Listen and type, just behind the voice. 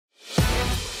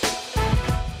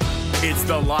It's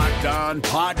the Locked On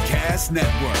Podcast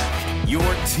Network, your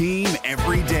team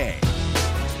every day.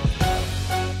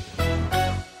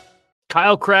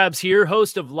 Kyle Krabs here,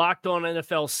 host of Locked On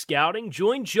NFL Scouting.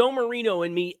 Join Joe Marino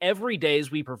and me every day as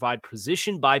we provide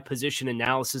position-by-position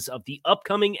analysis of the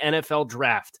upcoming NFL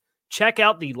Draft. Check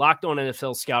out the Locked On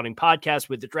NFL Scouting podcast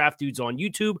with the Draft Dudes on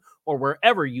YouTube or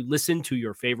wherever you listen to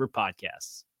your favorite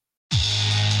podcasts.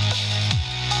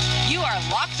 You are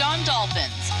Locked On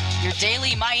Dolphins, your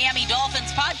daily Miami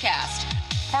Dolphins podcast,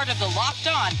 part of the Locked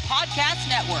On Podcast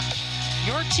Network,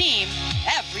 your team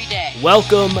every day.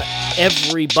 Welcome,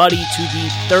 everybody, to the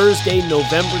Thursday,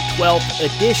 November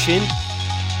 12th edition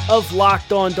of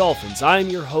Locked On Dolphins. I'm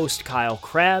your host, Kyle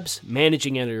Krabs,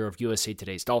 managing editor of USA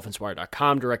Today's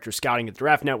DolphinsWire.com, director of scouting at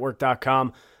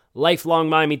DraftNetwork.com, lifelong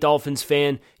Miami Dolphins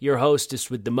fan, your hostess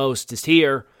with the mostest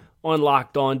here on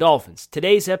Locked On Dolphins.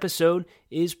 Today's episode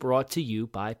is brought to you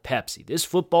by Pepsi. This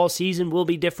football season will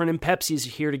be different, and Pepsi is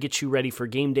here to get you ready for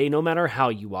game day no matter how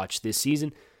you watch this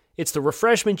season. It's the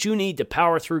refreshment you need to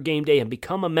power through game day and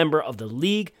become a member of the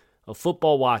League of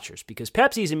Football Watchers, because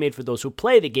Pepsi isn't made for those who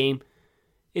play the game,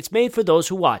 it's made for those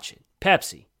who watch it.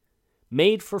 Pepsi,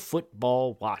 made for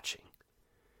football watching.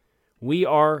 We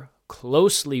are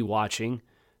closely watching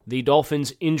the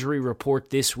Dolphins injury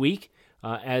report this week,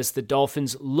 as the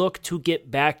Dolphins look to get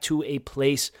back to a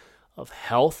place of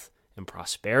health and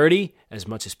prosperity as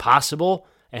much as possible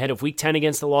ahead of Week 10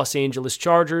 against the Los Angeles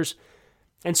Chargers.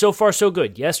 And so far, so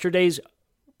good. Yesterday's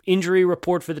injury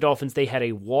report for the Dolphins, they had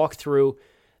a walkthrough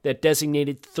that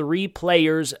designated 3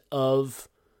 players of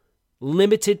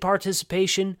limited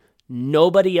participation.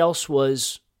 Nobody else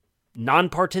was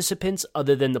non-participants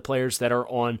other than the players that are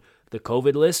on the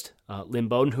COVID list. Lynn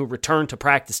Bowden, who returned to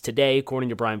practice today, according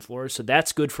to Brian Flores, so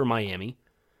that's good for Miami.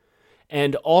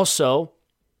 And also,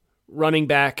 running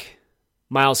back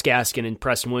Myles Gaskin and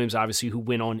Preston Williams, obviously, who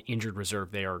went on injured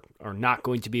reserve. They are not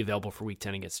going to be available for Week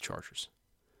 10 against the Chargers.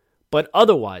 But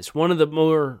otherwise, one of the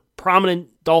more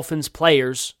prominent Dolphins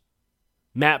players,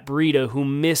 Matt Breida, who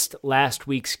missed last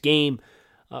week's game,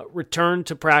 returned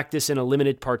to practice in a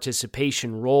limited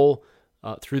participation role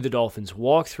through the Dolphins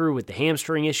walkthrough with the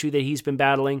hamstring issue that he's been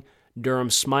battling. Durham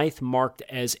Smythe marked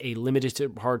as a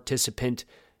limited participant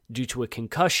due to a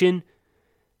concussion.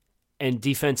 And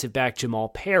defensive back Jamal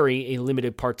Perry, a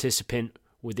limited participant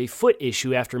with a foot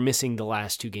issue after missing the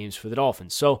last 2 games for the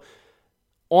Dolphins. So,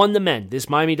 on the mend, this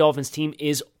Miami Dolphins team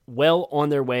is well on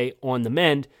their way on the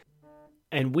mend,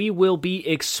 and we will be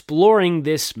exploring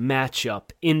this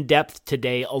matchup in depth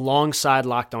today alongside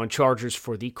Locked On Chargers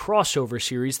for the crossover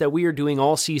series that we are doing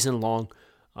all season long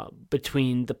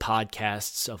between the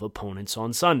podcasts of opponents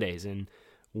on Sundays. And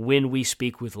when we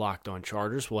speak with Locked On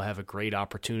Chargers, we'll have a great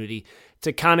opportunity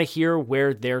to kind of hear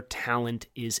where their talent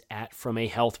is at from a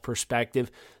health perspective.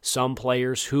 Some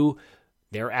players who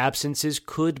their absences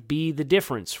could be the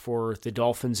difference for the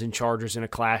Dolphins and Chargers in a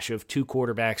clash of 2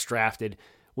 quarterbacks drafted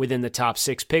within the top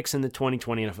 6 picks in the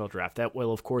 2020 NFL Draft. That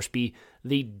will, of course, be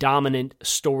the dominant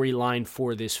storyline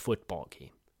for this football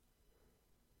game.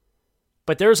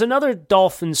 But there's another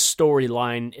Dolphins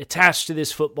storyline attached to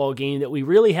this football game that we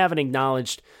really haven't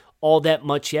acknowledged all that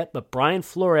much yet, but Brian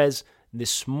Flores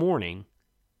this morning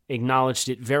acknowledged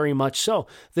it very much so.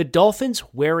 The Dolphins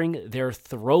wearing their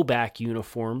throwback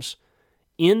uniforms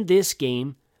in this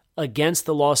game against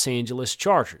the Los Angeles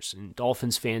Chargers. And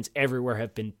Dolphins fans everywhere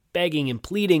have been begging and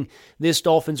pleading this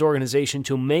Dolphins organization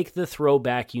to make the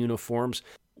throwback uniforms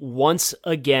once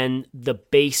again the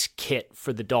base kit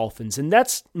for the Dolphins. And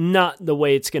that's not the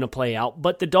way it's going to play out.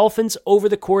 But the Dolphins, over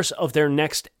the course of their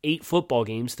next 8 football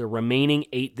games, the remaining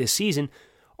 8 this season,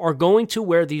 are going to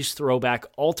wear these throwback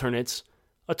alternates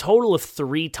a total of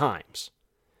 3 times.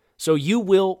 So you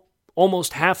will,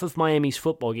 almost half of Miami's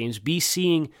football games, be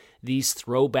seeing these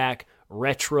throwback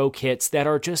retro kits that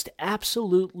are just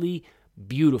absolutely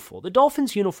beautiful. The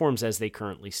Dolphins uniforms as they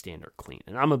currently stand are clean.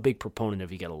 And I'm a big proponent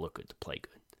of you got to look good to play good.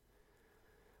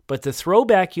 But the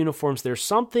throwback uniforms, there's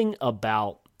something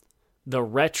about the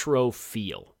retro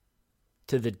feel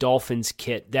to the Dolphins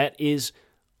kit that is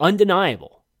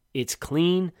undeniable. It's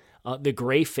clean. The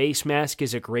gray face mask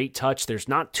is a great touch. There's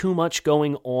not too much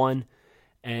going on.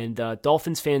 And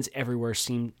Dolphins fans everywhere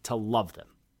seem to love them.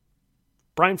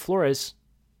 Brian Flores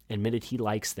admitted he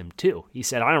likes them too. He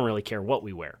said, I don't really care what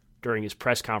we wear during his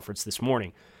press conference this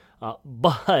morning.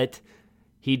 But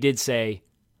he did say,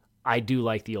 I do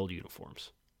like the old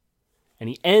uniforms. And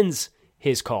he ends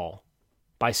his call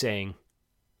by saying,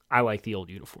 I like the old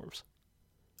uniforms.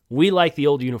 We like the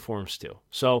old uniforms too.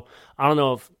 So I don't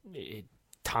know if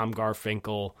Tom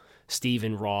Garfinkel,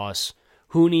 Stephen Ross,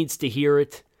 who needs to hear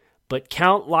it, but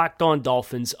count Locked On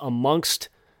Dolphins amongst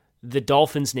the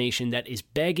Dolphins nation that is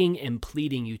begging and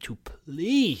pleading you to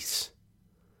please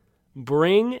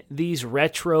bring these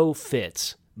retro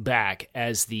fits back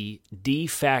as the de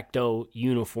facto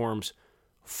uniforms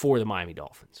for the Miami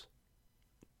Dolphins.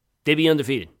 They'd be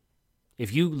undefeated.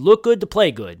 If you look good to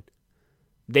play good,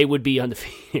 they would be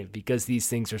undefeated because these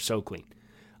things are so clean.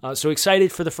 So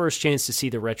excited for the first chance to see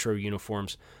the retro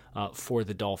uniforms for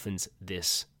the Dolphins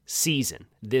this season,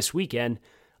 this weekend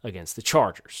against the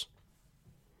Chargers.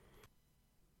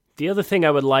 The other thing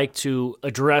I would like to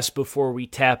address before we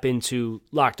tap into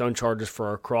Locked On Chargers for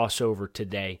our crossover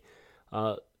today,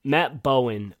 Matt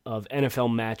Bowen of NFL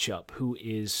Matchup, who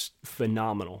is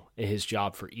phenomenal at his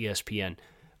job for ESPN,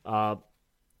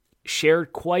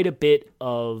 shared quite a bit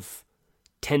of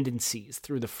tendencies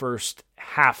through the first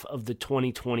half of the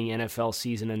 2020 NFL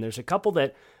season, and there's a couple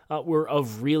that were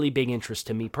of really big interest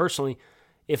to me personally.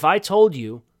 If I told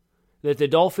you that the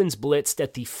Dolphins blitzed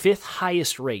at the 5th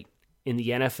highest rate in the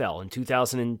NFL in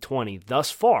 2020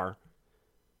 thus far,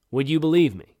 would you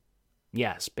believe me?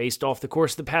 Yes, based off the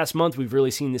course of the past month, we've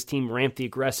really seen this team ramp the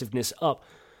aggressiveness up.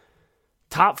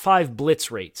 Top 5 blitz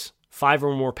rates, 5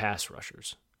 or more pass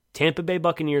rushers. Tampa Bay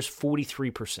Buccaneers,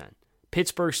 43%.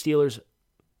 Pittsburgh Steelers,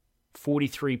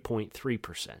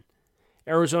 43.3%.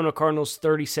 Arizona Cardinals,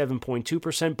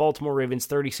 37.2%. Baltimore Ravens,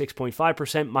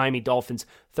 36.5%. Miami Dolphins,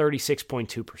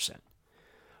 36.2%.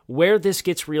 Where this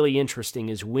gets really interesting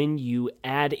is when you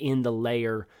add in the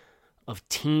layer of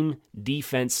team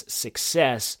defense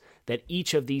success that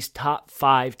each of these top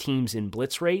 5 teams in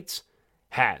blitz rates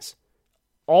has.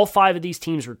 All 5 of these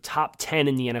teams are top 10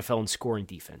 in the NFL in scoring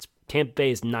defense. Tampa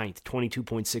Bay is 9th,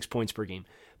 22.6 points per game.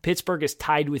 Pittsburgh is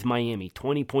tied with Miami,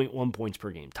 20.1 points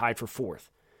per game, tied for 4th.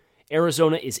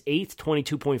 Arizona is 8th,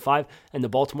 22.5, and the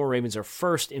Baltimore Ravens are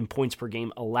 1st in points per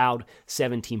game, allowed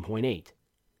 17.8.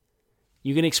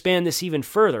 You can expand this even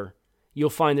further. You'll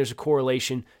find there's a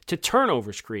correlation to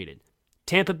turnovers created.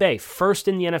 Tampa Bay, 1st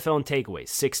in the NFL in takeaways,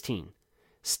 16.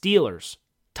 Steelers,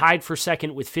 tied for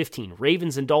 2nd with 15.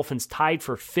 Ravens and Dolphins tied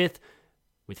for 5th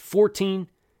with 14.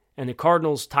 And the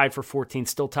Cardinals tied for 14th,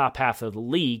 still top half of the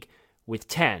league with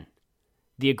 10.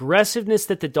 The aggressiveness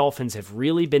that the Dolphins have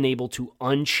really been able to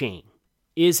unchain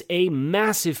is a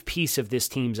massive piece of this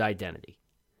team's identity.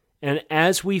 And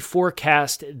as we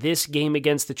forecast this game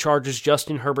against the Chargers,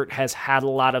 Justin Herbert has had a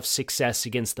lot of success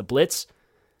against the blitz,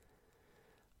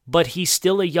 but he's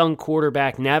still a young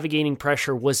quarterback. Navigating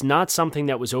pressure was not something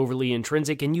that was overly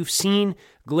intrinsic, and you've seen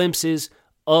glimpses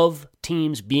of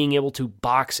teams being able to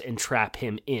box and trap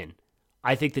him in.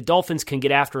 I think the Dolphins can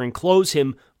get after and close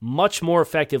him much more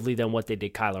effectively than what they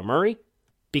did Kyler Murray,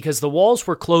 because the walls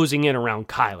were closing in around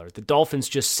Kyler. The Dolphins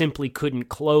just simply couldn't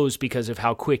close because of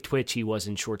how quick twitch he was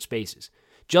in short spaces.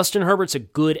 Justin Herbert's a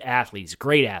good athlete. He's a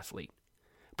great athlete.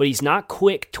 But he's not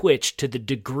quick twitch to the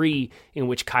degree in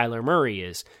which Kyler Murray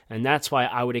is. And that's why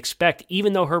I would expect,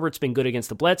 even though Herbert's been good against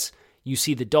the blitz, you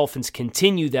see the Dolphins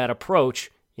continue that approach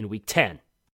in Week 10.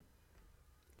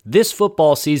 This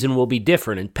football season will be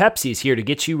different, and Pepsi is here to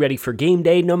get you ready for game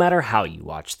day no matter how you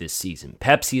watch this season.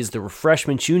 Pepsi is the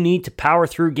refreshment you need to power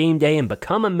through game day and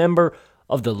become a member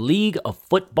of the League of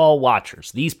Football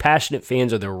Watchers. These passionate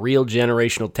fans are the real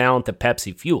generational talent that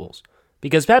Pepsi fuels.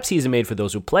 Because Pepsi isn't made for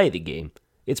those who play the game.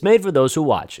 It's made for those who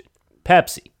watch it.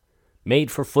 Pepsi,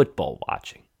 made for football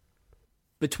watching.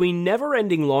 Between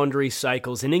never-ending laundry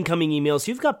cycles and incoming emails,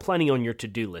 you've got plenty on your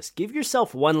to-do list. Give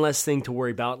yourself one less thing to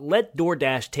worry about. Let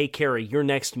DoorDash take care of your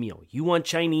next meal. You want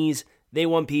Chinese, they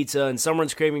want pizza, and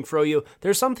someone's craving froyo.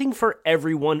 There's something for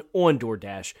everyone on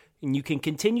DoorDash, and you can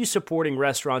continue supporting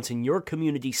restaurants in your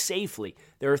community safely.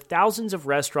 There are thousands of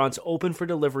restaurants open for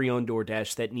delivery on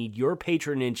DoorDash that need your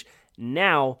patronage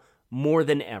now more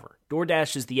than ever.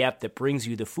 DoorDash is the app that brings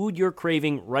you the food you're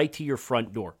craving right to your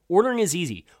front door. Ordering is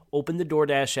easy. Open the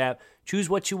DoorDash app, choose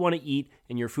what you want to eat,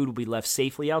 and your food will be left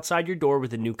safely outside your door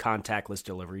with a new contactless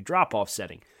delivery drop-off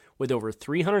setting. With over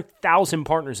 300,000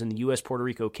 partners in the U.S., Puerto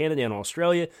Rico, Canada, and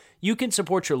Australia, you can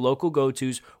support your local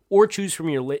go-tos or choose from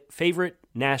your favorite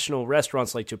national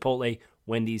restaurants like Chipotle,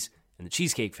 Wendy's, and the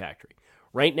Cheesecake Factory.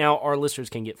 Right now, our listeners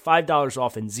can get $5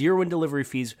 off and zero in delivery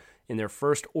fees in their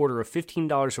first order of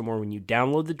 $15 or more when you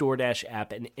download the DoorDash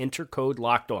app and enter code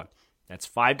LOCKEDON. That's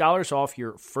 $5 off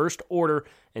your first order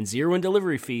and zero in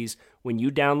delivery fees when you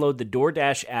download the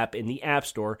DoorDash app in the App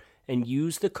Store and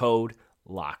use the code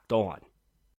LOCKEDON.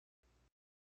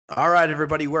 All right,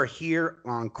 everybody, we're here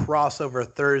on Crossover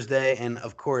Thursday, and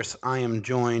of course, I am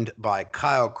joined by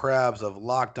Kyle Krabs of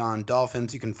Locked On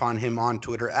Dolphins. You can find him on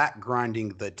Twitter at Grinding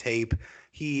the Tape.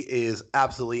 He is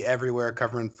absolutely everywhere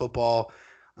covering football.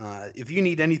 If you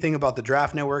need anything about the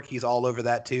Draft Network, he's all over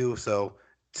that too. So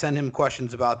send him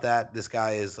questions about that. This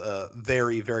guy is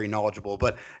very, very knowledgeable.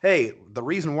 But hey, the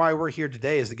reason why we're here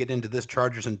today is to get into this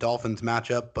Chargers and Dolphins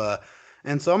matchup.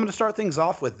 And so I'm going to start things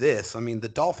off with this. I mean, the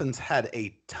Dolphins had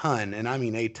a ton, and I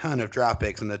mean a ton of draft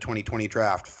picks in the 2020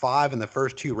 draft, 5 in the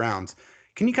first 2 rounds.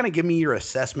 Can you kind of give me your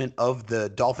assessment of the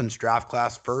Dolphins draft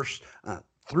class first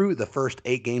through the first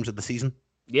 8 games of the season?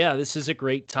 Yeah, this is a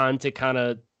great time to kind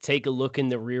of take a look in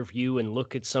the rear view and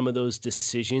look at some of those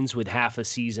decisions with half a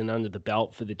season under the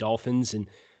belt for the Dolphins. And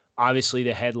obviously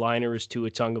the headliner is Tua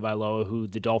Tagovailoa, who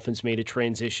the Dolphins made a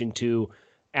transition to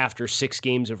after 6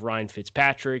 games of Ryan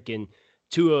Fitzpatrick. And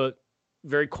Tua,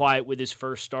 very quiet with his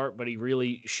first start, but he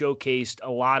really showcased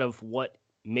a lot of what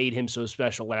made him so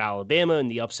special at Alabama and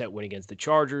the upset win against the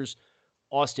Chargers.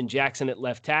 Austin Jackson at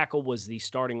left tackle was the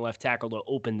starting left tackle to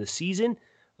open the season.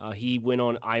 He went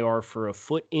on IR for a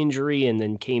foot injury and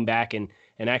then came back, and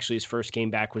actually his first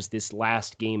game back was this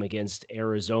last game against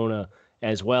Arizona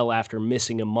as well after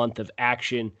missing a month of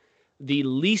action. The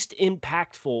least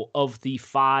impactful of the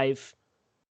 5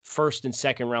 first and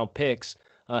second round picks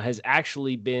has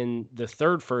actually been the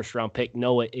 3rd first-round pick,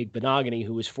 Noah Igbenogany,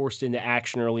 who was forced into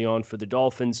action early on for the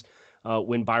Dolphins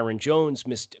when Byron Jones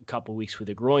missed a couple weeks with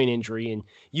a groin injury. And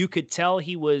you could tell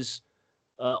he was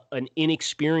an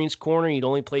inexperienced corner. He'd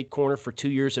only played corner for 2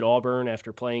 years at Auburn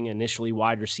after playing initially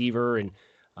wide receiver. And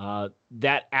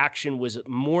that action was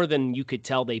more than you could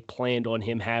tell they planned on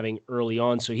him having early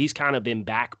on. So he's kind of been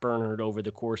backburnered over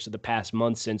the course of the past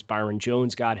month since Byron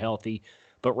Jones got healthy.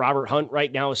 But Robert Hunt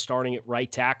right now is starting at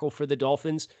right tackle for the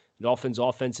Dolphins. The Dolphins'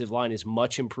 offensive line is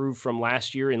much improved from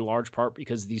last year, in large part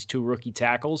because of these 2 rookie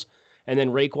tackles. And then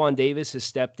Raekwon Davis has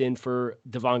stepped in for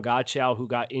Devon Godchaux, who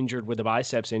got injured with a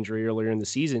biceps injury earlier in the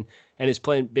season, and has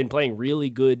been playing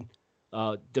really good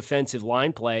defensive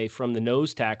line play from the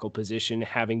nose tackle position,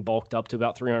 having bulked up to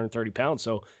about 330 pounds.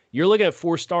 So you're looking at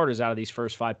 4 starters out of these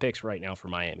first 5 picks right now for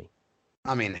Miami.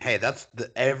 I mean, hey, that's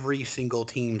every single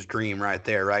team's dream right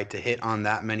there, right? To hit on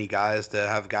that many guys, to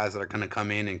have guys that are going to come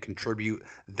in and contribute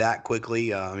that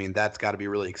quickly. I mean, that's got to be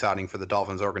really exciting for the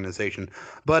Dolphins organization.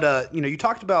 But, you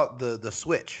talked about the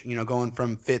switch, going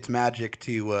from Fitzmagic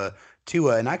to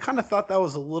Tua, and I kind of thought that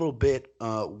was a little bit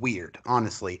weird,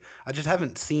 honestly. I just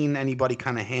haven't seen anybody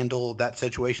kind of handle that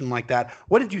situation like that.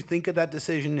 What did you think of that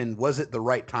decision, and was it the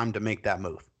right time to make that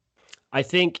move? I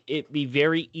think it'd be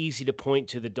very easy to point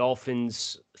to the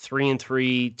Dolphins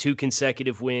 3-3, 2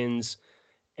 consecutive wins,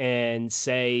 and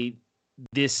say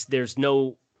there's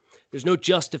no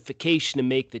justification to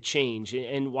make the change.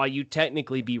 And while you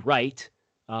technically be right,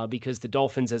 because the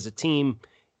Dolphins as a team,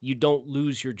 you don't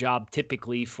lose your job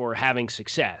typically for having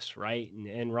success, right?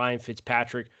 And Ryan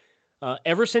Fitzpatrick,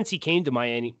 ever since he came to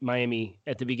Miami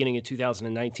at the beginning of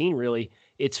 2019, really,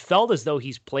 it's felt as though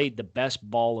he's played the best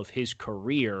ball of his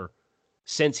career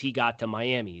since he got to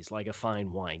Miami. He's like a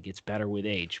fine wine, gets better with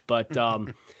age. But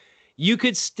you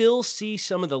could still see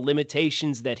some of the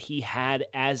limitations that he had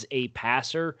as a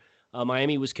passer.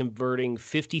 Miami was converting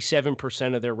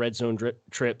 57% of their red zone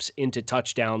trips into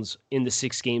touchdowns in the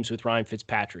 6 games with Ryan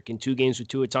Fitzpatrick. In 2 games with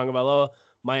Tua Tagovailoa,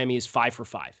 Miami is 5 for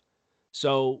 5.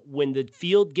 So when the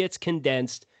field gets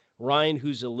condensed, Ryan,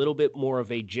 who's a little bit more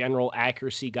of a general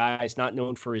accuracy guy, is not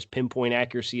known for his pinpoint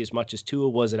accuracy as much as Tua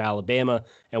was at Alabama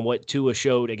and what Tua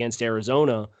showed against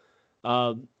Arizona.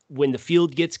 When the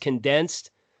field gets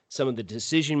condensed, some of the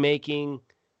decision-making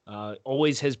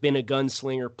always has been a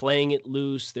gunslinger, playing it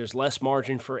loose. There's less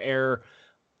margin for error.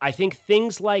 I think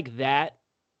things like that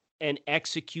and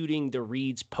executing the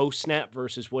reads post-snap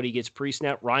versus what he gets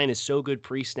pre-snap. Ryan is so good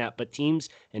pre-snap, but teams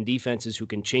and defenses who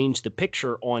can change the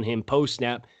picture on him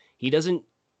post-snap, he doesn't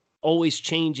always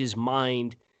change his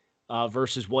mind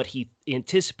versus what he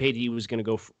anticipated he was going to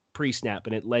go pre-snap,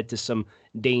 and it led to some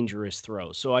dangerous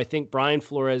throws. So I think Brian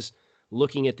Flores,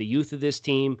 looking at the youth of this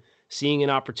team, seeing an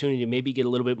opportunity to maybe get a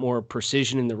little bit more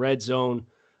precision in the red zone,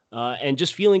 and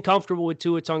just feeling comfortable with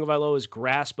Tua Tagovailoa's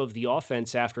grasp of the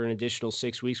offense after an additional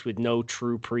 6 weeks with no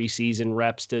true preseason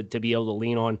reps to be able to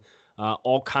lean on,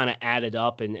 all kind of added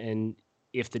up. And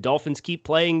if the Dolphins keep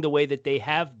playing the way that they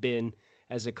have been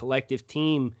as a collective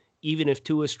team, even if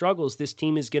Tua struggles, this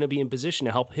team is going to be in position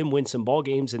to help him win some ball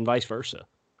games and vice versa.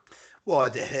 Well,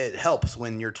 it helps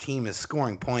when your team is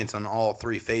scoring points on all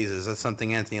 3 phases. That's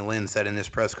something Anthony Lynn said in this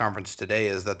press conference today,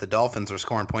 is that the Dolphins are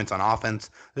scoring points on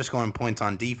offense, they're scoring points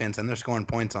on defense, and they're scoring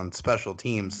points on special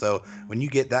teams. So when you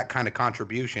get that kind of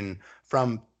contribution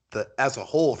from as a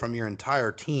whole from your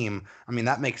entire team, I mean,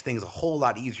 that makes things a whole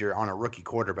lot easier on a rookie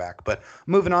quarterback. But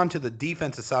moving on to the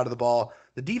defensive side of the ball,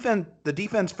 the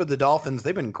defense for the Dolphins,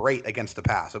 they've been great against the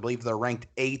pass. I believe they're ranked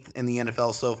 8th in the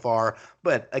NFL so far.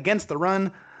 But against the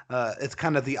run, it's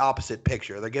kind of the opposite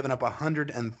picture. They're giving up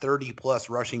 130 plus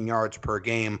rushing yards per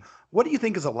game. What do you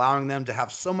think is allowing them to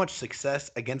have so much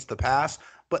success against the pass,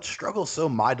 but struggle so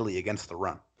mightily against the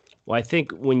run? Well, I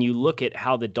think when you look at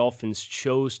how the Dolphins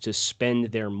chose to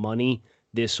spend their money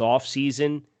this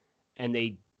offseason, and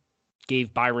they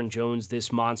gave Byron Jones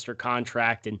this monster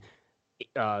contract, and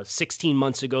 16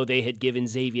 months ago they had given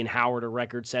Xavier Howard a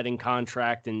record-setting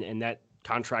contract, and that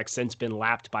contract's since been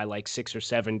lapped by like 6 or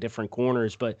 7 different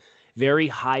corners, but very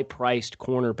high-priced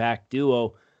cornerback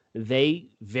duo. They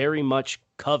very much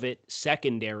covet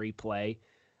secondary play,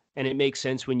 and it makes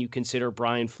sense when you consider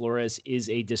Brian Flores is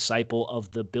a disciple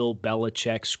of the Bill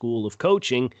Belichick school of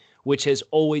coaching, which has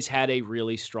always had a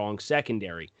really strong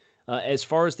secondary. As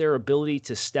far as their ability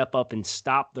to step up and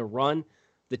stop the run,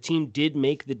 the team did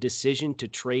make the decision to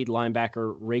trade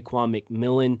linebacker Raekwon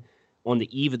McMillan on the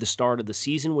eve of the start of the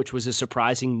season, which was a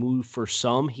surprising move for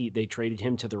some. They traded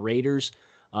him to the Raiders.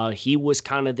 He was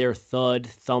kind of their thud,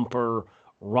 thumper,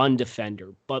 run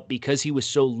defender. But because he was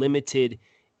so limited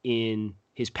in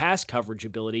his pass coverage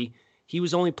ability, he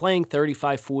was only playing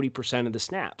 35-40% of the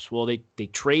snaps. Well, they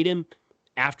trade him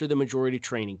after the majority of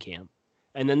training camp.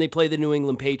 And then they play the New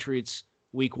England Patriots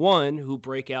week 1, who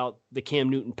break out the Cam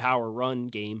Newton power run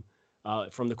game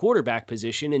from the quarterback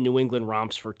position, and New England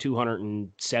romps for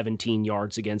 217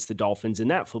 yards against the Dolphins in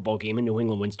that football game, and New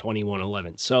England wins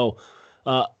 21-11. So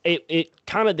it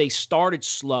kind of, they started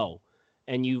slow,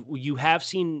 and you have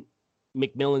seen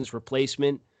McMillan's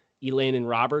replacement, Elandon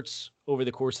Roberts, over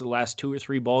the course of the last 2 or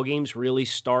 3 ball games really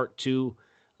start to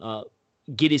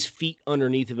get his feet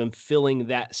underneath of him, filling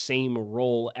that same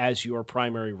role as your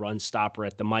primary run stopper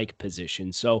at the Mike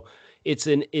position. So it's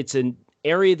an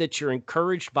area that you're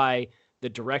encouraged by the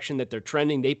direction that they're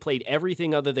trending. They played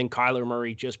everything other than Kyler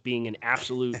Murray just being an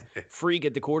absolute freak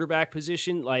at the quarterback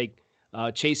position. Like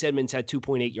Chase Edmonds had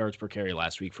 2.8 yards per carry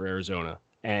last week for Arizona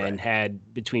and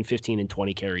had between 15 and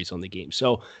 20 carries on the game.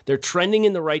 So they're trending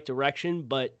in the right direction,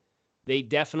 but they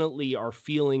definitely are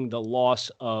feeling the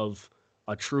loss of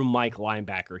a true Mike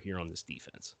linebacker here on this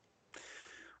defense.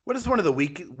 What is one of the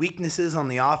weaknesses on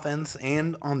the offense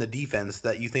and on the defense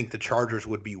that you think the Chargers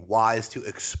would be wise to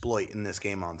exploit in this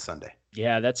game on Sunday?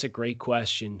 Yeah, that's a great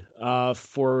question.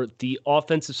 For the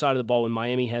offensive side of the ball, when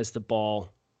Miami has the ball,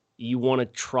 you want to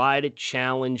try to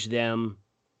challenge them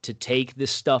to take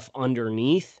this stuff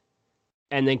underneath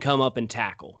and then come up and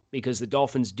tackle, because the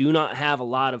Dolphins do not have a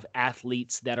lot of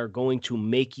athletes that are going to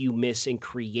make you miss and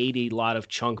create a lot of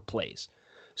chunk plays.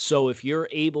 So if you're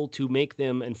able to make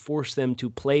them and force them to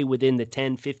play within the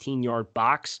 10, 15-yard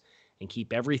box and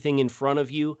keep everything in front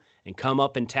of you and come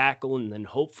up and tackle and then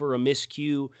hope for a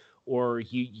miscue, or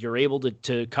you're able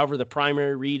to cover the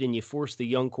primary read and you force the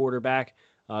young quarterback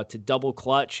to double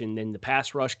clutch and then the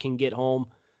pass rush can get home.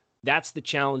 That's the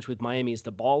challenge with Miami, is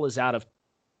the ball is out of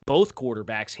both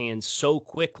quarterbacks' hands so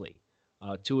quickly.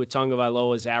 Tua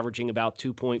Tagovailoa is averaging about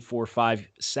 2.45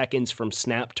 seconds from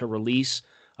snap to release.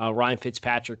 Ryan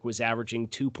Fitzpatrick was averaging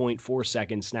 2.4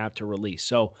 seconds snap to release.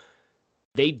 So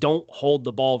they don't hold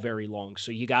the ball very long.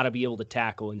 So you got to be able to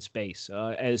tackle in space.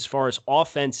 As far as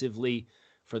offensively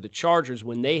for the Chargers,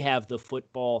 when they have the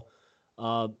football,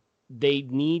 they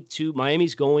need to,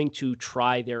 Miami's going to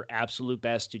try their absolute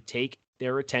best to take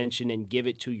their attention and give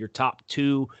it to your top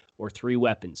 2 or 3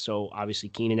 weapons. So obviously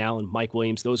Keenan Allen, Mike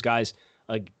Williams, those guys,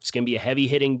 it's going to be a heavy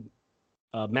hitting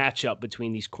matchup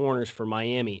between these corners for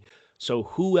Miami. So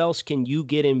who else can you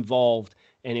get involved,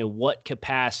 and in what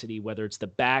capacity, whether it's the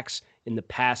backs in the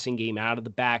passing game out of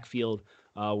the backfield,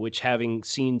 which, having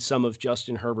seen some of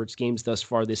Justin Herbert's games thus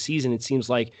far this season, it seems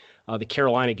like the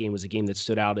Carolina game was a game that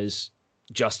stood out as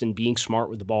Justin being smart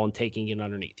with the ball and taking it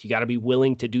underneath. You got to be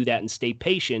willing to do that and stay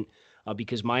patient,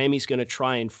 because Miami's going to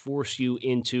try and force you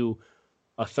into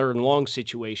a 3rd and long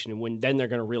situation, and then they're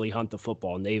going to really hunt the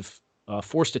football. And they've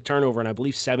forced a turnover in, I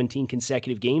believe, 17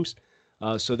 consecutive games.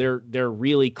 So they're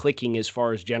really clicking as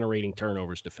far as generating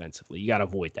turnovers defensively. You got to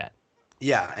avoid that.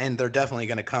 Yeah, and they're definitely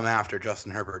going to come after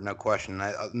Justin Herbert, no question.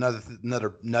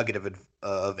 Another nugget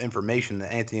of information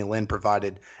that Anthony Lynn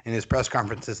provided in his press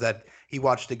conference is that he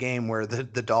watched a game where the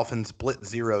Dolphins blitz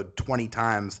zeroed 20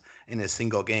 times in a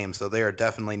single game. So they are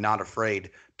definitely not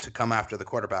afraid to come after the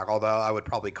quarterback, although I would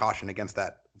probably caution against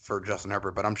that for Justin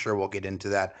Herbert, but I'm sure we'll get into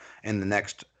that in the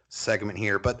next segment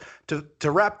here. But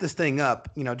to wrap this thing up,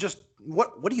 just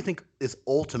what do you think is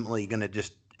ultimately going to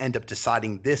just end up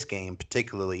deciding this game,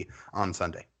 particularly on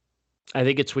Sunday? I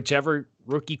think it's whichever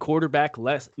rookie quarterback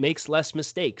makes less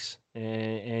mistakes.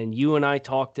 And you and I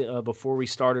talked before we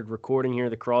started recording here,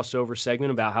 the crossover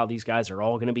segment, about how these guys are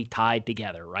all going to be tied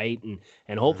together, right?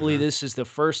 And hopefully this is the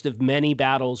first of many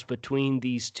battles between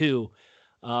these two.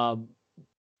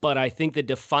 But I think the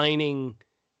defining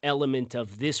element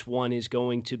of this one is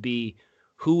going to be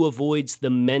who avoids the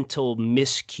mental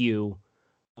miscue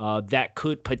that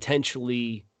could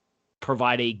potentially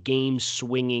provide a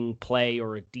game-swinging play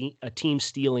or a team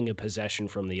stealing a possession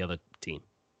from the other team.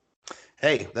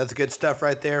 Hey, that's good stuff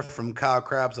right there from Kyle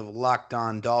Krabs of Locked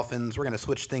On Dolphins. We're going to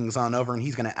switch things on over, and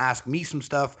he's going to ask me some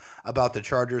stuff about the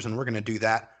Chargers, and we're going to do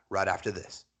that right after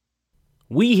this.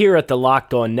 We here at the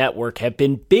Locked On Network have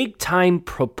been big-time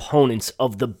proponents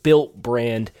of the Built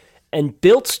brand, and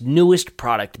Built's newest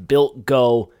product, Built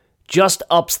Go, just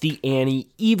ups the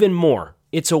ante even more.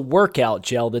 It's a workout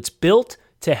gel that's built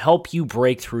to help you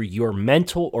break through your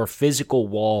mental or physical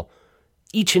wall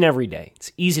each and every day.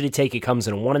 It's easy to take. It comes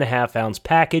in a 1.5-ounce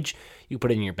package. You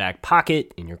put it in your back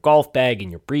pocket, in your golf bag,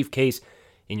 in your briefcase,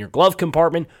 in your glove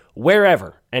compartment,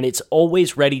 wherever, and it's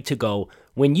always ready to go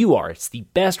when you are. It's the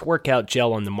best workout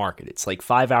gel on the market. It's like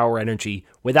 5-hour energy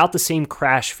without the same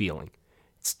crash feeling.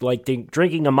 It's like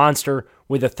drinking a Monster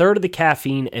with a third of the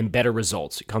caffeine and better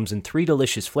results. It comes in 3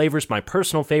 delicious flavors. My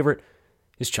personal favorite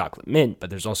is chocolate mint, but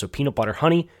there's also peanut butter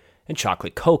honey and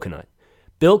chocolate coconut.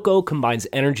 Built Go combines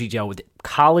energy gel with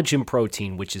collagen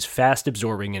protein, which is fast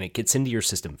absorbing, and it gets into your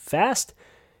system fast,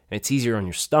 and it's easier on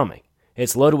your stomach.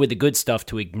 It's loaded with the good stuff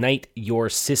to ignite your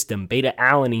system: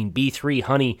 beta-alanine, B3,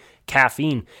 honey,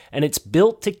 caffeine, and it's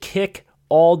built to kick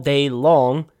all day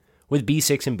long with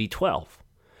B6 and B12.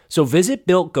 So visit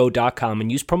BuiltGo.com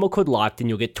and use promo code LOCKED, and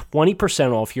you'll get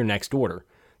 20% off your next order.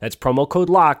 That's promo code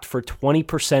LOCKED for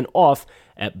 20% off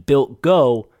at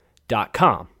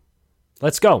BuiltGo.com.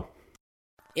 Let's go.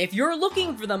 If you're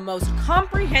looking for the most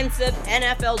comprehensive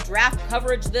NFL draft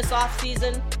coverage this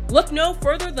offseason, look no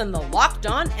further than the Locked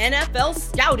On NFL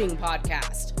Scouting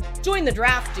Podcast. Join the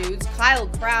draft dudes, Kyle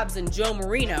Krabs and Joe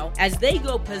Marino, as they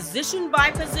go position by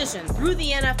position through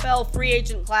the NFL free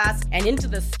agent class and into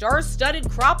the star-studded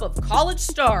crop of college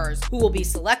stars who will be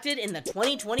selected in the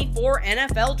 2024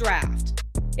 NFL Draft.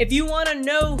 If you want to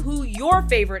know who your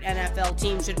favorite NFL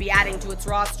team should be adding to its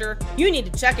roster, you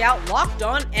need to check out Locked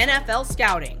On NFL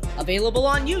Scouting, available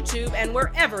on YouTube and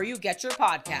wherever you get your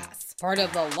podcasts. Part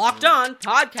of the Locked On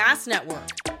Podcast Network,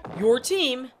 your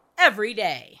team every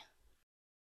day.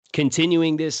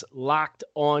 Continuing this Locked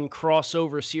On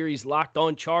crossover series, Locked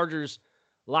On Chargers,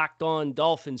 Locked On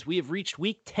Dolphins, we have reached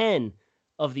week 10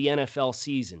 of the NFL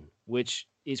season, which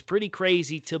is pretty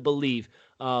crazy to believe.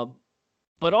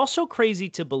 But also crazy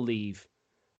to believe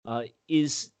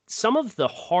is some of the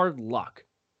hard luck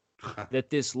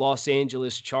that this Los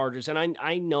Angeles Chargers, and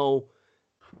I know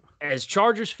as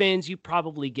Chargers fans, you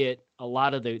probably get a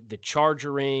lot of the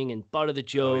chargering and butt of the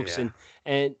jokes. Oh,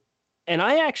 yeah. And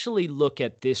I actually look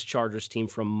at this Chargers team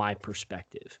from my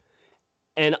perspective.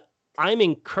 And I'm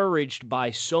encouraged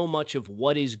by so much of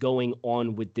what is going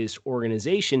on with this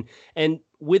organization. And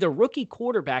with a rookie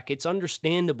quarterback, it's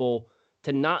understandable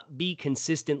to not be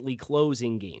consistently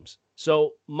closing games.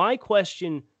 So my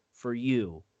question for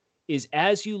you is,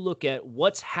 as you look at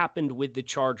what's happened with the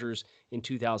Chargers in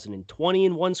 2020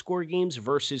 in one-score games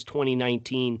versus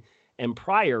 2019 and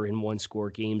prior in one-score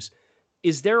games,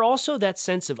 is there also that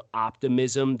sense of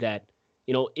optimism that,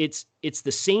 you know, it's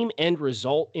the same end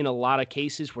result in a lot of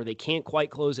cases where they can't quite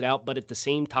close it out, but at the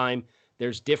same time,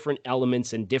 there's different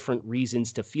elements and different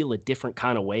reasons to feel a different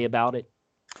kind of way about it?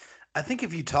 I think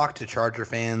if you talk to Charger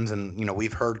fans, and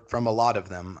we've heard from a lot of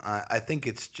them, I think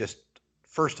it's just,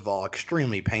 first of all,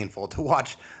 extremely painful to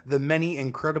watch the many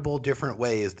incredible different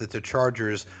ways that the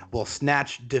Chargers will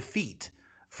snatch defeat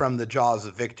from the jaws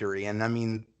of victory. And I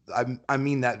mean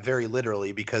that very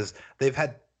literally, because they've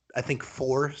had, I think,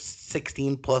 4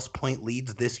 16-plus point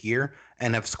leads this year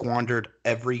and have squandered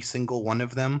every single one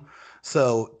of them.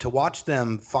 So to watch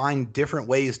them find different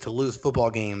ways to lose football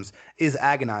games is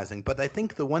agonizing. But I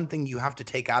think the one thing you have to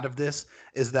take out of this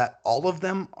is that all of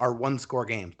them are one-score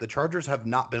games. The Chargers have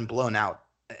not been blown out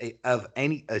of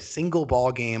a single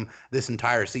ball game this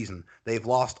entire season. They've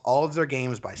lost all of their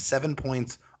games by 7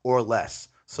 points or less.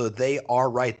 So they are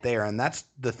right there. And that's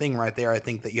the thing right there, I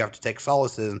think, that you have to take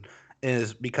solace in,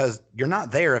 is because you're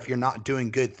not there if you're not doing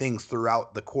good things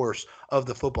throughout the course of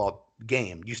the football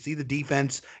game. You see the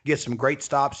defense get some great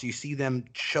stops. You see them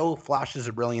show flashes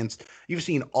of brilliance. You've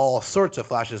seen all sorts of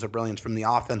flashes of brilliance from the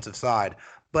offensive side.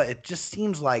 But it just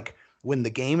seems like when the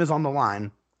game is on the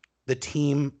line, the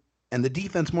team and the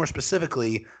defense more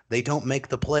specifically, they don't make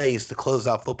the plays to close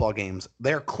out football games.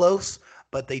 They're close,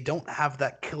 but they don't have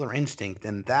that killer instinct.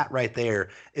 And that right there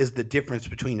is the difference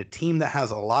between a team that has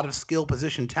a lot of skill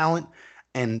position talent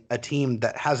and a team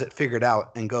that has it figured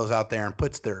out and goes out there and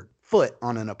puts their foot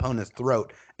on an opponent's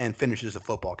throat and finishes a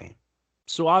football game.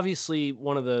 So obviously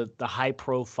one of the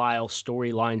high-profile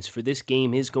storylines for this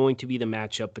game is going to be the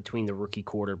matchup between the rookie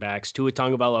quarterbacks, Tua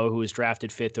Tagovailoa, who was drafted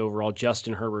 5th overall,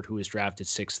 Justin Herbert, who was drafted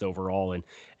 6th overall.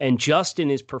 And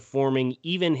Justin is performing,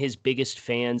 even his biggest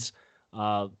fans,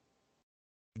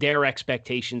 their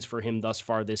expectations for him thus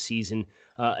far this season,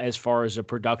 as far as a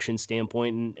production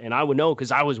standpoint. And I would know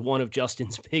because I was one of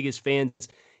Justin's biggest fans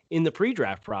in the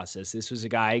pre-draft process. This was a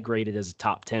guy graded as a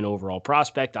top 10 overall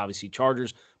prospect. Obviously,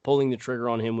 Chargers pulling the trigger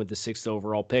on him with the 6th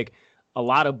overall pick. A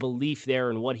lot of belief there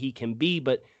in what he can be,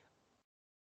 but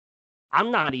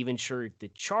I'm not even sure the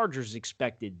Chargers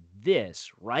expected this,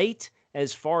 right?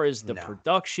 As far as the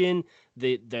production,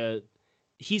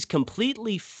 he's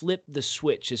completely flipped the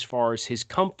switch as far as his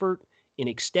comfort in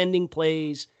extending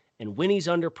plays and when he's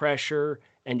under pressure,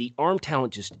 and the arm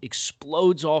talent just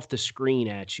explodes off the screen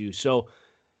at you. So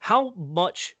how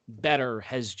much better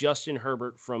has Justin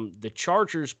Herbert from the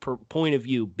Chargers' point of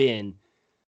view been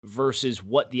versus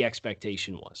what the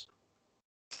expectation was?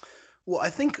 Well, I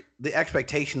think the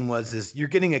expectation is you're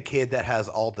getting a kid that has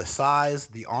all the size,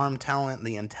 the arm talent,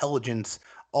 the intelligence,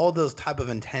 all those type of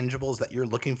intangibles that you're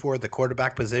looking for at the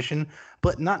quarterback position,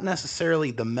 but not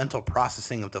necessarily the mental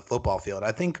processing of the football field.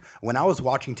 I think when I was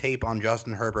watching tape on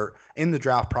Justin Herbert in the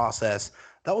draft process,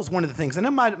 that was one of the things, and it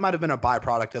might have been a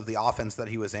byproduct of the offense that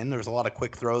he was in. There was a lot of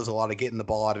quick throws, a lot of getting the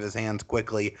ball out of his hands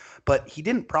quickly, but he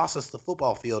didn't process the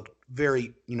football field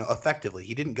very, effectively.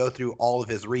 He didn't go through all of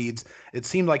his reads. It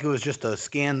seemed like it was just a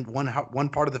scan one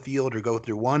part of the field or go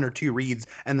through one or two reads,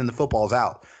 and then the football's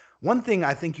out. One thing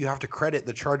I think you have to credit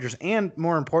the Chargers and,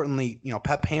 more importantly,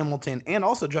 Pep Hamilton and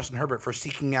also Justin Herbert for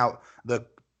seeking out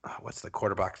what's the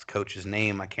quarterback's coach's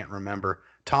name? I can't remember.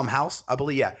 Tom House, I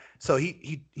believe. Yeah. So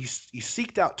he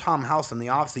seeked out Tom House in the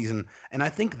offseason, and I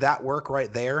think that work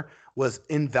right there was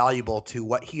invaluable to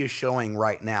what he is showing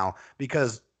right now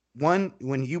because when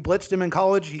you blitzed him in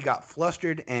college, he got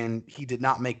flustered and he did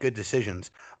not make good decisions.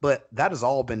 But that has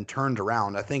all been turned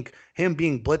around. I think him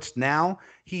being blitzed now,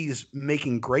 he's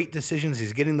making great decisions.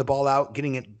 He's getting the ball out,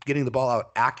 getting the ball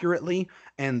out accurately.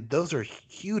 And those are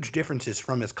huge differences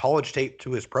from his college tape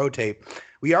to his pro tape.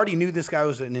 We already knew this guy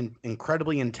was an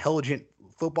incredibly intelligent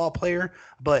football player,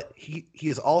 but he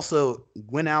has also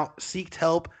went out, seeked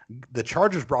help. The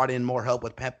Chargers brought in more help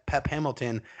with Pep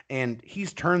Hamilton, and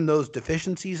he's turned those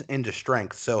deficiencies into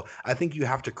strengths. So I think you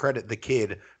have to credit the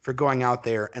kid for going out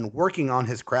there and working on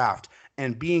his craft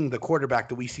and being the quarterback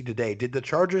that we see today. Did the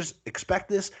Chargers expect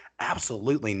this?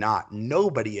 Absolutely not.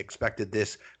 Nobody expected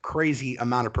this crazy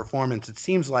amount of performance. It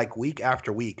seems like week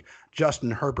after week, Justin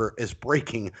Herbert is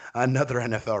breaking another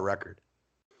NFL record.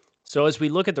 So as we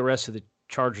look at the rest of the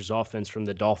Chargers offense from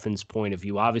the Dolphins' point of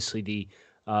view, obviously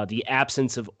the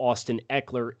absence of Austin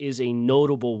Eckler is a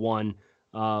notable one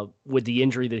with the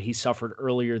injury that he suffered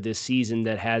earlier this season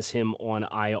that has him on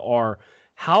IR.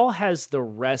 How has the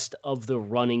rest of the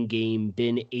running game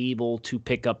been able to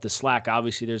pick up the slack?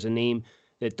 Obviously, there's a name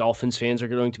that Dolphins fans are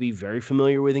going to be very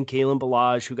familiar with in Kalen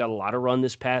Ballage, who got a lot of run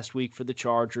this past week for the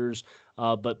Chargers.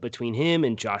 But between him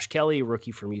and Josh Kelly, a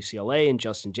rookie from UCLA, and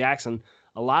Justin Jackson,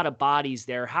 a lot of bodies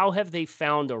there. How have they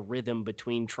found a rhythm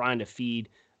between trying to feed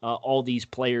all these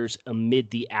players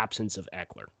amid the absence of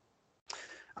Eckler?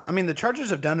 I mean, the Chargers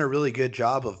have done a really good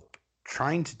job of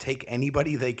trying to take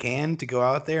anybody they can to go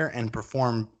out there and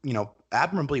perform,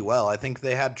 admirably well. I think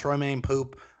they had Troymaine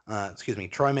Pope,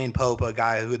 a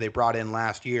guy who they brought in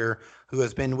last year, who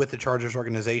has been with the Chargers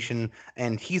organization,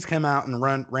 and he's come out and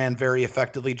ran very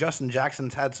effectively. Justin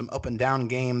Jackson's had some up and down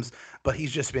games, but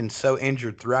he's just been so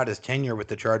injured throughout his tenure with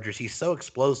the Chargers. He's so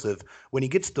explosive. When he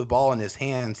gets the ball in his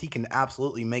hands, he can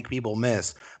absolutely make people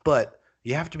miss. But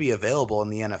you have to be available in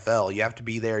the NFL. You have to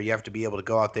be there. You have to be able to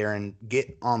go out there and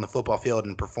get on the football field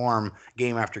and perform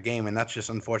game after game. And that's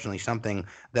just unfortunately something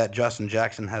that Justin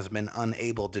Jackson has been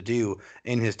unable to do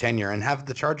in his tenure. And have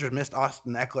the Chargers missed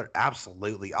Austin Eckler?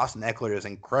 Absolutely. Austin Eckler is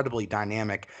incredibly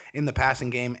dynamic in the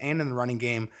passing game and in the running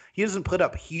game. He doesn't put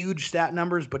up huge stat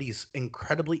numbers, but he's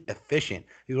incredibly efficient.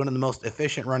 He's one of the most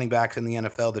efficient running backs in the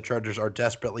NFL. The Chargers are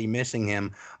desperately missing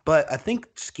him. But I think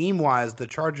scheme-wise, the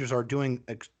Chargers are doing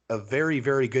a very,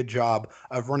 very good job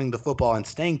of running the football and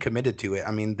staying committed to it.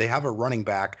 I mean, they have a running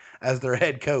back as their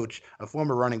head coach, a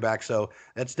former running back. So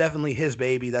that's definitely his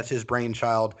baby. That's his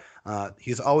brainchild.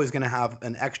 He's always going to have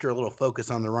an extra little focus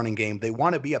on the running game. They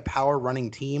want to be a power running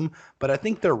team, but I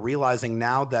think they're realizing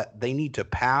now that they need to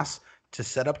pass to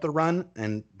set up the run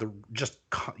and just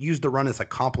use the run as a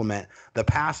complement. The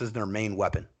pass is their main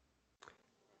weapon.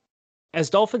 As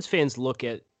Dolphins fans look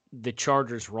at the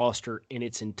Chargers roster in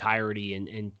its entirety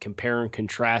and compare and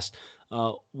contrast,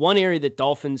 one area that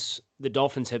the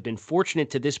Dolphins have been fortunate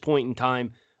to this point in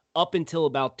time up until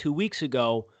about 2 weeks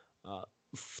ago,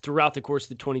 throughout the course of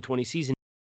the 2020 season,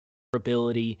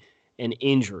 ability and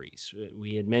injuries.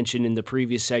 We had mentioned in the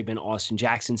previous segment, Austin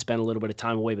Jackson spent a little bit of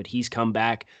time away, but he's come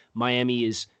back. Miami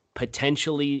is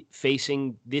potentially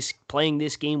playing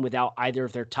this game without either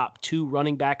of their top 2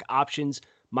 running back options.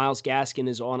 Myles Gaskin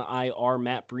is on IR.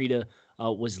 Matt Breida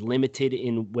was limited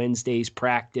in Wednesday's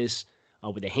practice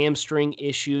with a hamstring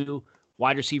issue.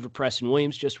 Wide receiver Preston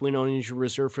Williams just went on injured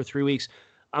reserve for 3 weeks.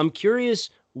 I'm curious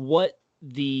what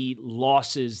the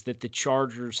losses that the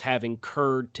Chargers have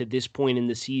incurred to this point in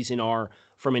the season are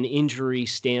from an injury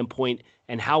standpoint,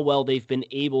 and how well they've been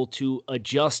able to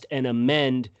adjust and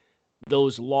amend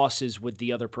those losses with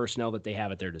the other personnel that they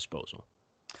have at their disposal.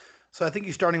 So I think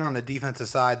you're starting on the defensive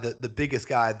side. The biggest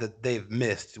guy that they've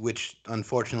missed, which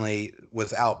unfortunately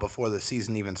was out before the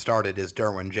season even started, is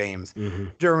Derwin James. Mm-hmm.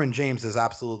 Derwin James is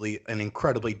absolutely an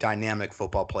incredibly dynamic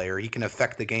football player. He can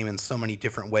affect the game in so many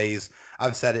different ways.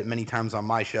 I've said it many times on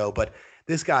my show, but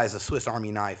this guy is a Swiss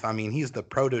Army knife. I mean, he's the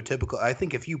prototypical. I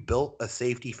think if you built a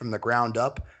safety from the ground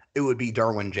up, it would be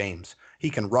Derwin James. He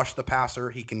can rush the passer.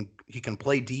 He can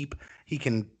play deep. He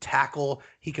can tackle.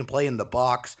 He can play in the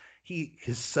box. He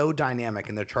is so dynamic,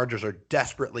 and the Chargers are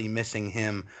desperately missing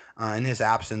him in his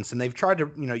absence. And they've tried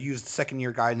to, use the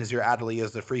second-year guy, Nazir Adderley,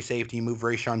 as the free safety, move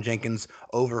Rayshon Jenkins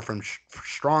over from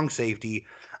strong safety.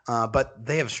 But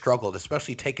they have struggled,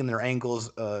 especially taking their angles.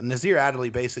 Nazir Adderley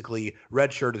basically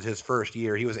redshirted his first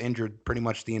year. He was injured pretty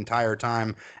much the entire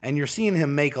time, and you're seeing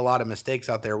him make a lot of mistakes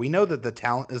out there. We know that the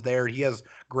talent is there. He has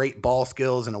great ball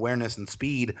skills and awareness and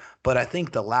speed, but I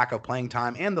think the lack of playing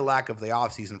time and the lack of the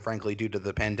offseason, frankly, due to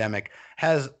the pandemic,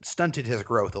 has stunted his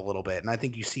growth a little bit, and I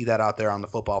think you see that out there on the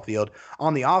football field.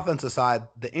 On the offensive side,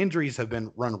 the injuries have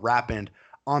been run rapid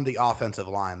on the offensive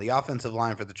line. The offensive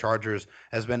line for the Chargers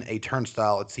has been a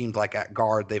turnstile, it seems like, at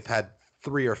guard. They've had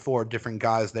 3 or 4 different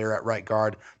guys there at right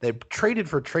guard. They traded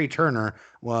for Trey Turner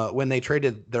when they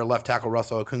traded their left tackle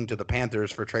Russell Okung to the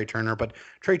Panthers for Trey Turner, but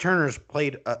Trey Turner's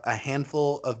played a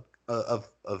handful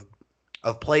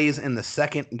of plays in the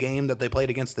second game that they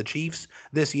played against the Chiefs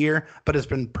this year, but has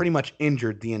been pretty much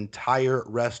injured the entire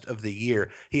rest of the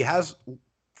year. He has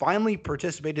finally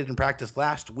participated in practice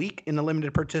last week in a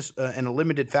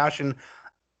limited fashion.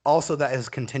 Also, that has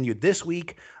continued this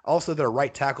week. Also, their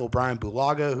right tackle, Brian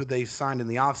Bulaga, who they signed in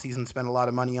the offseason, spent a lot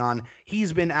of money on.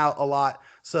 He's been out a lot.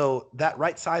 So that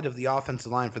right side of the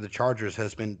offensive line for the Chargers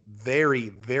has been very,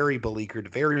 very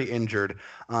beleaguered, very injured.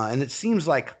 And it seems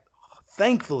like,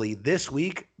 thankfully, this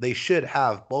week, they should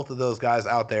have both of those guys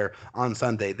out there on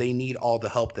Sunday. They need all the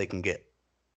help they can get.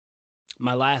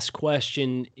 My last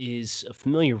question is a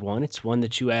familiar one. It's one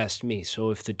that you asked me. So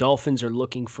if the Dolphins are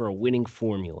looking for a winning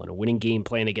formula and a winning game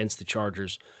plan against the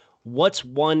Chargers, what's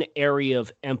one area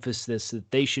of emphasis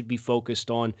that they should be focused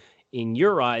on in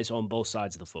your eyes on both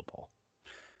sides of the football?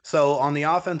 So on the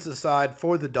offensive side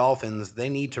for the Dolphins, they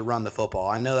need to run the football.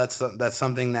 I know that's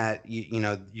something that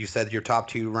you said your top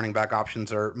 2 running back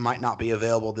options might not be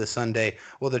available this Sunday.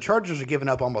 Well, the Chargers are giving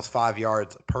up almost 5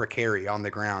 yards per carry on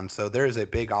the ground, so there's a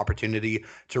big opportunity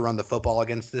to run the football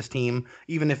against this team,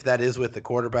 even if that is with the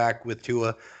quarterback with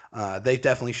Tua. They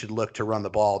definitely should look to run the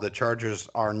ball. The Chargers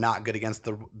are not good against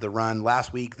the run.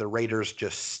 Last week, the Raiders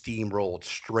just steamrolled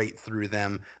straight through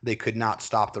them. They could not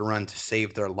stop the run to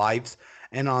save their lives.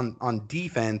 And on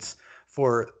defense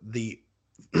for the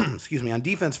on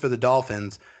defense for the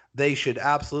Dolphins, they should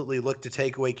absolutely look to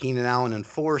take away Keenan Allen and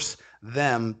force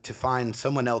them to find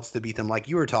someone else to beat them, like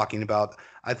you were talking about.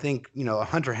 I think,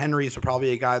 Hunter Henry is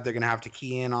probably a guy they're going to have to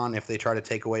key in on if they try to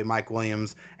take away Mike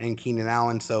Williams and Keenan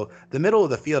Allen. So the middle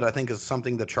of the field, I think, is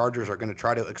something the Chargers are going to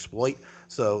try to exploit.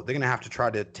 So they're going to have to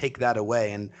try to take that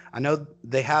away. And I know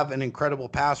they have an incredible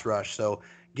pass rush. So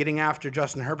getting after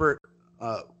Justin Herbert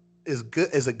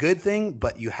is a good thing,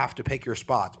 but you have to pick your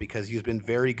spots because he's been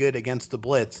very good against the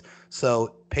blitz.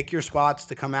 So pick your spots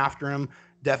to come after him.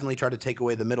 Definitely try to take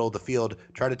away the middle of the field.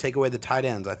 Try to take away the tight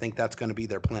ends. I think that's going to be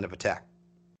their plan of attack.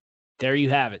 There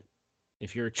you have it.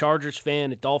 If you're a Chargers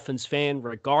fan, a Dolphins fan,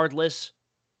 regardless,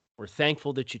 we're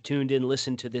thankful that you tuned in,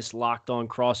 listened to this Locked On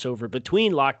crossover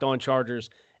between Locked On Chargers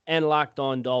and Locked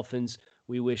On Dolphins.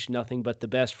 We wish nothing but the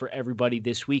best for everybody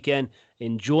this weekend.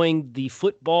 Enjoying the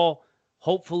football.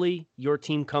 Hopefully your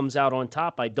team comes out on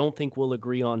top. I don't think we'll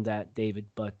agree on that, David.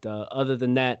 But other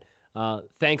than that,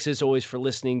 thanks as always for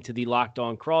listening to the Locked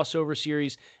On crossover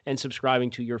series and subscribing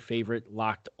to your favorite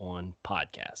Locked On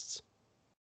podcasts.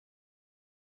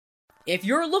 If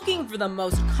you're looking for the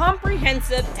most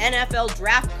comprehensive NFL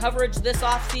draft coverage this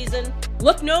offseason,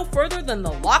 look no further than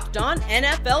the Locked On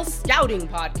NFL Scouting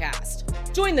Podcast.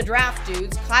 Join the draft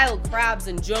dudes, Kyle Krabs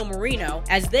and Joe Marino,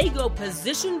 as they go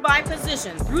position by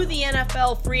position through the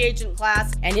NFL free agent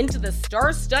class and into the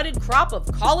star-studded crop of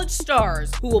college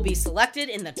stars who will be selected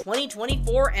in the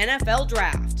 2024 NFL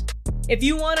Draft. If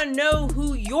you want to know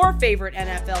who your favorite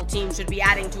NFL team should be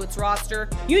adding to its roster,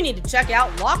 you need to check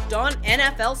out Locked On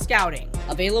NFL Scouting,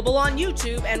 available on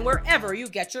YouTube and wherever you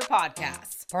get your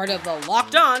podcasts. Part of the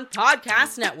Locked On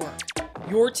Podcast Network,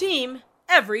 your team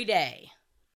every day.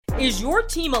 Is your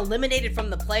team eliminated from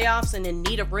the playoffs and in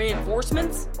need of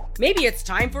reinforcements? Maybe it's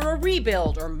time for a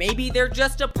rebuild, or maybe they're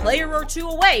just a player or two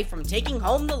away from taking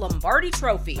home the Lombardi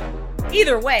Trophy.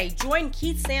 Either way, join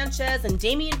Keith Sanchez and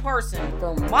Damian Parson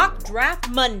for Mock Draft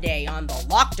Monday on the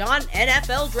Locked On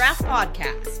NFL Draft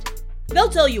Podcast. They'll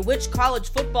tell you which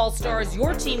college football stars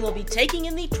your team will be taking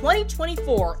in the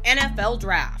 2024 NFL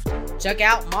Draft. Check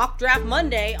out Mock Draft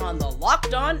Monday on the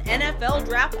Locked On NFL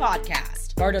Draft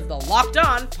Podcast, part of the Locked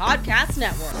On Podcast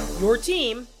Network, your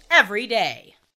team every day.